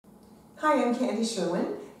Hi, I'm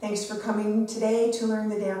Sherwin. Thanks for coming today to learn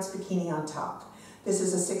the dance Bikini on Top. This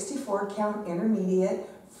is a 64 count intermediate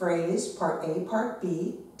phrase, part A, part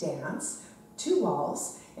B, dance, 2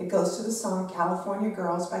 walls. It goes to the song California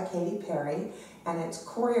Girls by Katy Perry, and it's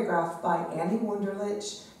choreographed by Annie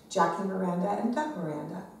Wunderlich, Jackie Miranda, and Doug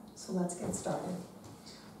Miranda. So let's get started.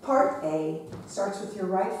 Part A starts with your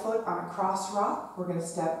right foot on a cross rock. We're going to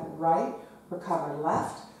step right, recover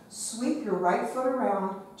left, sweep your right foot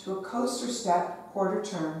around to a coaster step, quarter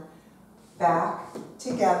turn, back,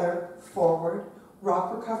 together, forward,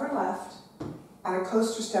 rock, recover left, and a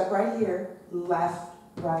coaster step right here, left,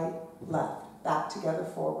 right, left, back, together,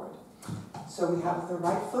 forward. So we have the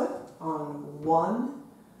right foot on 1,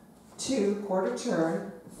 2, quarter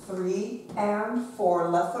turn, 3 and 4,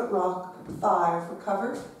 left foot rock, 5,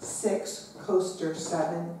 recover, 6, coaster,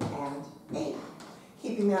 7 and 8.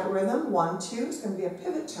 Keeping that rhythm, 1, 2 is going to be a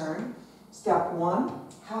pivot turn. Step 1,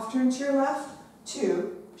 half turn to your left,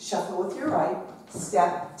 2, shuffle with your right,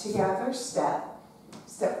 step together, step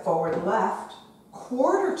forward left,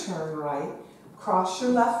 quarter turn right, cross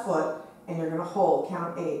your left foot, and you're going to hold,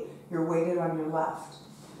 count 8. You're weighted on your left.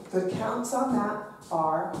 The counts on that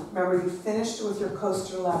are, remember you finished with your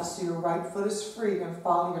coaster left, so your right foot is free. You're going to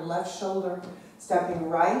follow your left shoulder, stepping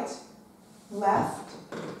right, left,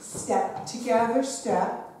 step together,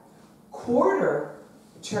 step, quarter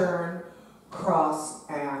turn, cross,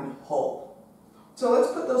 and hold. So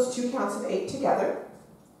let's put those 2 counts of 8 together.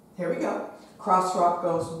 Here we go. Cross rock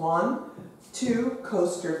goes 1, 2,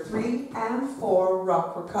 coaster 3 and 4,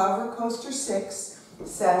 rock, recover, coaster 6,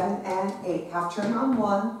 7 and 8. Half turn on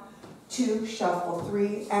 1, 2, shuffle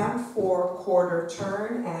 3 and 4, quarter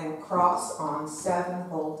turn and cross on 7,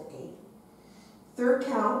 hold 8. Third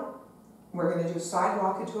count, we're going to do side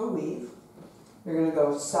rock into a weave. You're going to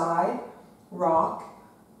go side, rock,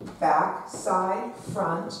 back, side,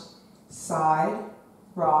 front, side,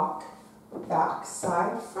 rock, back,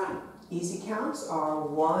 side, front. Easy counts are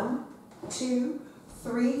 1, 2,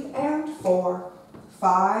 3 and 4,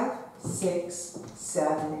 5, 6,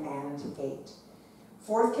 7 and 8.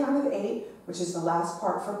 Fourth count of 8, which is the last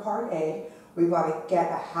part for part A, we've got to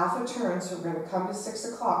get a half a turn, so we're going to come to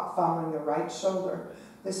 6 o'clock following the right shoulder.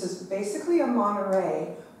 This is basically a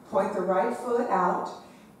Monterey. Point the right foot out,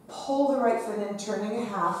 pull the right foot in, turning a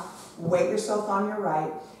half, weight yourself on your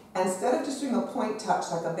right. And instead of just doing a point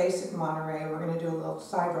touch like a basic Monterey, we're going to do a little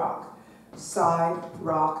side rock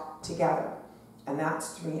together. And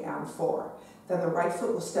that's 3 and 4. Then the right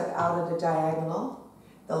foot will step out at a diagonal,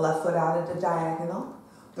 the left foot out at a diagonal,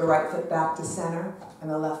 the right foot back to center,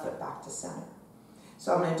 and the left foot back to center.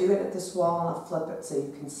 So I'm going to do it at this wall, and I'll flip it so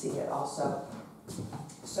you can see it also.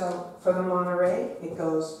 So for the Monterey, it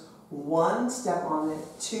goes 1, step on it,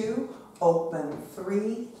 2, open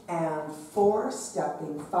 3 and 4,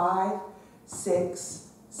 stepping 5, 6,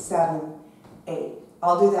 7, 8.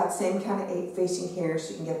 I'll do that same kind of 8 facing here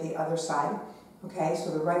so you can get the other side. Okay,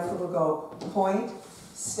 so the right foot will go point,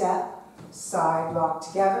 step, side, rock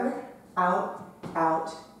together, out,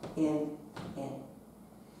 out, in.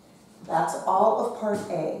 That's all of part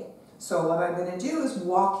A. So what I'm going to do is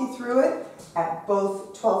walk you through it at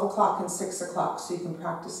both 12 o'clock and 6 o'clock so you can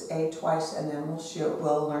practice A twice, and then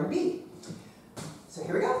we'll learn B. So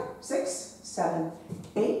here we go. 6, 7,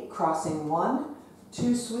 8, crossing 1,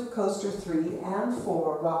 2, sweep coaster 3 and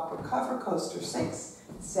 4, rock, recover, coaster 6,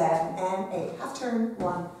 7 and 8. Half turn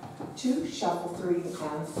 1, 2, shuffle 3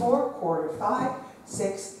 and 4, quarter 5,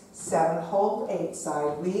 6, 7, hold 8,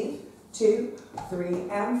 side weave 2, 3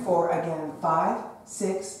 and 4, again 5,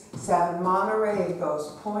 6, 7, Monterey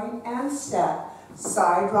goes point and step,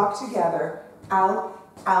 side rock together,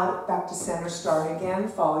 out, out, back to center, start again,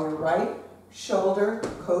 follow your right shoulder,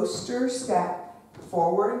 coaster, step,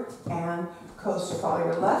 forward and coaster, follow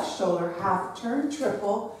your left shoulder, half turn,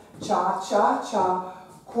 triple, cha, cha, cha,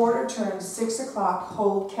 quarter turn, 6 o'clock,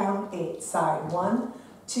 hold, count 8, side 1,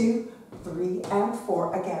 2, 3 and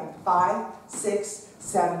 4, again 5, 6,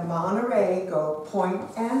 7, Monterey, go point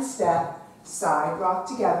and step, side rock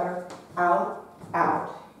together, out,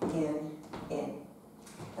 out, in.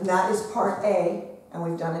 And that is part A, and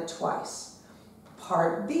we've done it twice.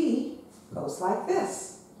 Part B goes like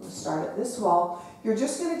this. We'll start at this wall. You're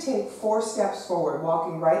just going to take 4 steps forward,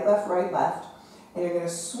 walking right, left, and you're going to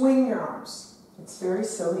swing your arms. It's very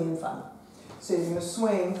silly and fun. So you're going to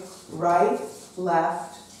swing right,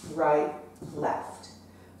 left,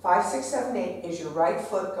 5, 6, 7, 8 is your right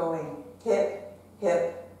foot going hip,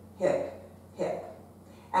 hip, hip, hip.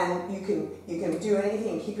 And you can do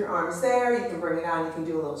anything. Keep your arms there. You can bring it on. You can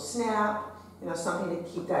do a little snap. Something to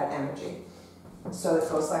keep that energy. So it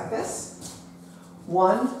goes like this.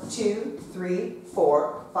 1, 2, 3,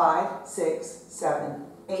 4, 5, 6, 7,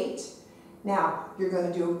 8. Now, you're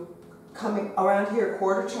going to do, coming around here,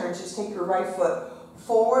 quarter turns. Just take your right foot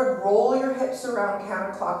forward, roll your hips around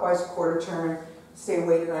counterclockwise, quarter turn. Stay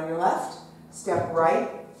weighted on your left. Step right,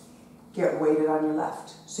 get weighted on your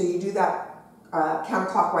left. So you do that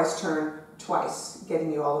counterclockwise turn twice,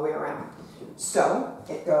 getting you all the way around. So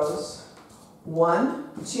it goes 1,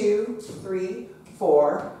 2, 3,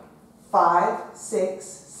 4, 5, 6,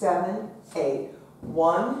 7, 8.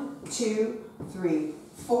 1, 2, 3,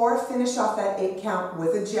 4. Finish off that 8 count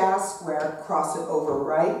with a jazz square. Cross it over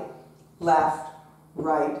right, left,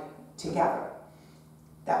 right, together.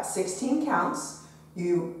 That's 16 counts.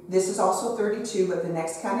 This is also 32, but the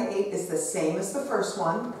next count of 8 is the same as the first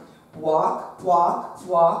one. Walk, walk,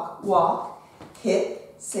 walk, walk.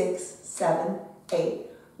 Hit 6, 7, 8.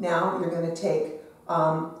 Now you're going to take,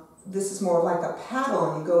 this is more like a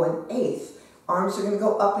paddle, and you go an eighth. Arms are going to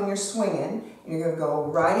go up and you're swinging. And you're going to go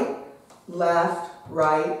right, left,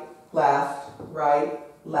 right, left, right,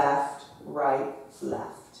 left, right,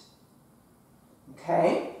 left.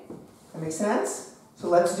 Okay? That makes sense? So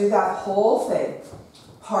let's do that whole thing.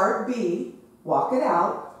 Part B, walk it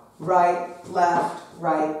out. Right,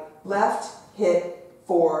 left, hit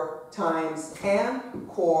 4 times, and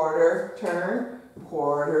quarter turn,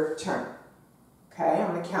 quarter turn. Okay,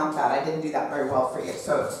 I'm going to count that. I didn't do that very well for you.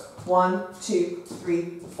 So it's 1, 2,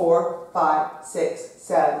 3, 4, 5, 6,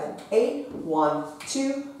 7, 8. 1,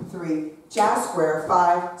 2, 3, jazz square,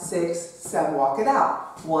 5, 6, 7. Walk it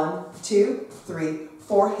out. 1, 2, 3,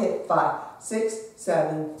 4, hit 5, 6,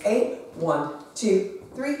 7, 8. 1, 2,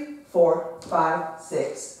 3, 4, 5,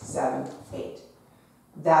 6, 7, 8.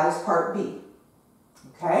 That is part B.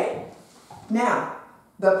 Okay? Now,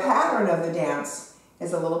 the pattern of the dance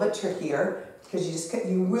is a little bit trickier because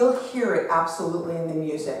you will hear it absolutely in the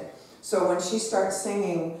music. So when she starts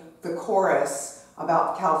singing the chorus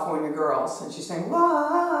about California girls, and she's saying,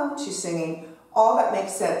 wow, she's singing, all that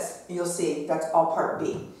makes sense. You'll see that's all part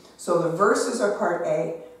B. So the verses are part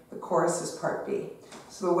A, the chorus is part B.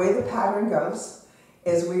 So the way the pattern goes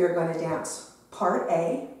is we are going to dance part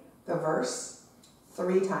A, the verse,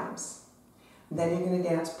 3 times. And then you're going to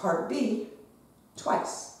dance part B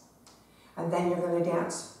twice. And then you're going to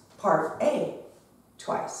dance part A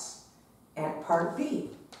twice. And part B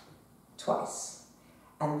twice.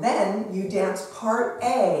 And then you dance part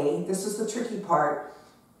A, this is the tricky part,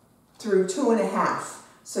 through 2.5.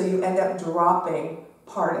 So you end up dropping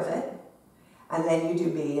part of it. And then you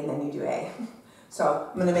do B, and then you do A. So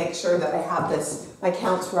I'm going to make sure that I have my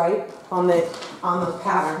counts right on the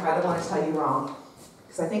pattern. I don't want to tell you wrong,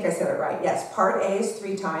 because I think I said it right. Yes, part A is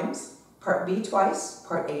 3 times, part B twice,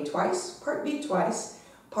 part A twice, part B twice,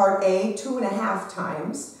 part A 2.5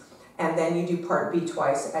 times, and then you do part B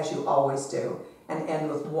twice, as you always do, and end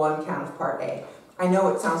with 1 count of part A. I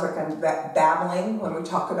know it sounds like I'm babbling when we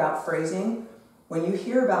talk about phrasing. When you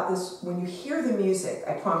hear about this, when you hear the music,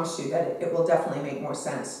 I promise you that it will definitely make more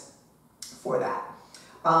sense for that.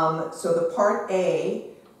 So the part A,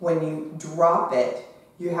 when you drop it,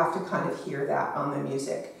 you have to kind of hear that on the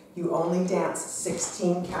music. You only dance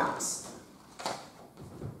 16 counts.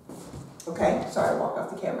 Okay, sorry, I walked off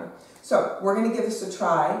the camera. So we're going to give this a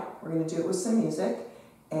try. We're going to do it with some music,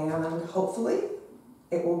 and hopefully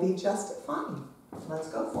it will be just fine. Let's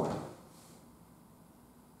go for it.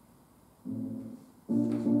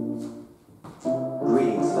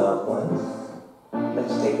 Greetings, loved ones.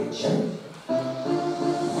 Let's take a journey.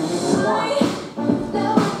 Right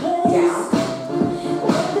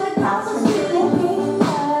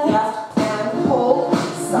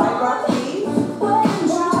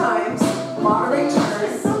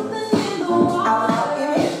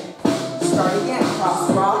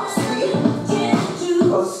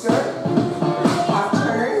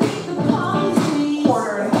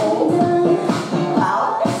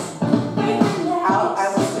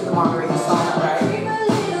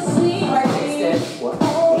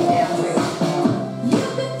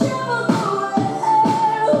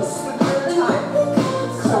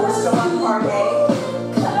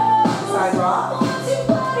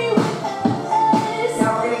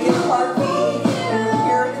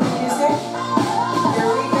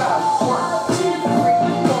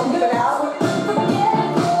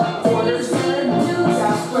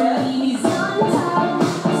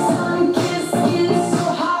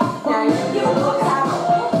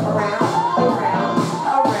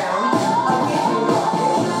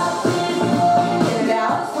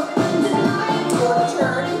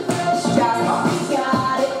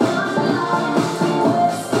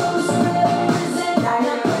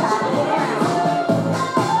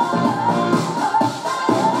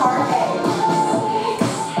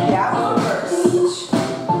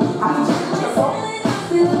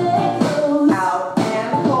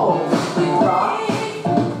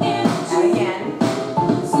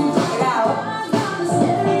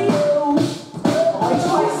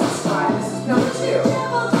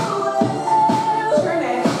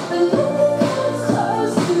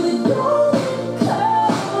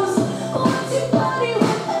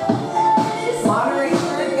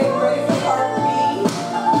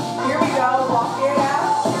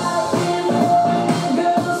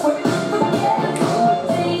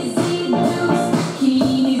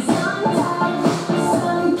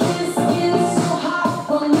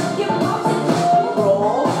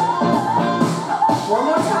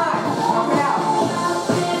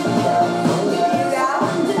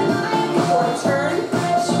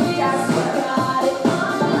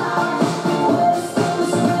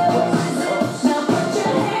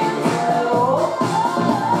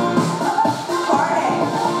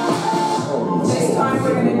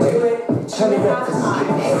Turn it up 'cause it's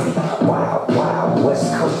getting heavy. Wild, wild,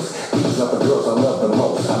 West Coast. These are the girls I love the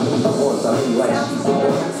most. I mean the ones I mean like she's the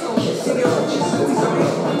one. Kiss her, touch her, squeeze her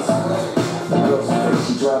hands. The girl's afraid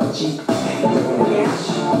she drive a Jeep.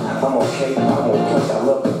 I'm okay, I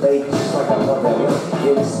love the bay, just like I love LA,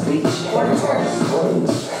 Venice Beach, and Palm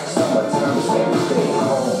Springs. Summertime is everything,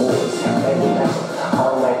 homeboys, hanging out,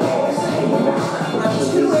 all that ass hanging out.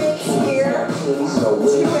 Bikinis, here. bikinis, no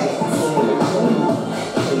wigs,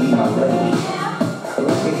 Katie, my lady. Look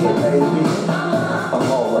at here, baby,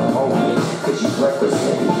 I'm all up on it, 'cause you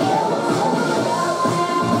represent California.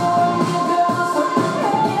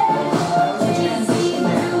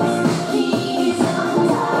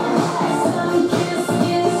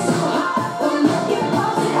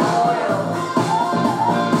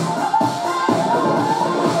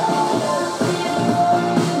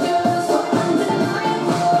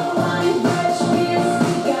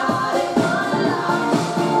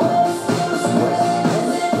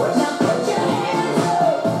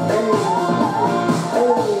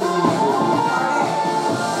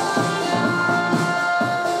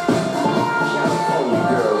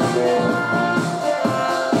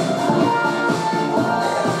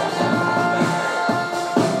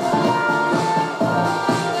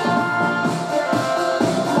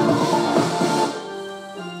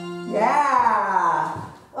 Yeah.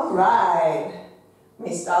 All right. Let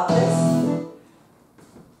me stop this.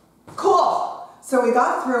 Cool. So we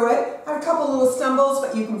got through it. Had a couple little stumbles,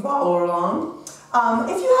 but you can follow along.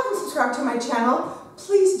 If you haven't subscribed to my channel,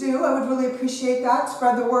 please do. I would really appreciate that.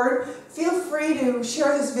 Spread the word. Feel free to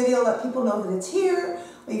share this video. Let people know that it's here.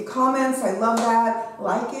 Leave comments. I love that.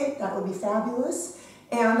 Like it. That would be fabulous.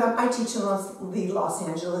 And I teach in the Los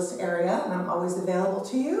Angeles area, and I'm always available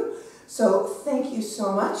to you. So thank you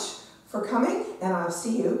so much for coming, and I'll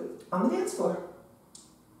see you on the dance floor.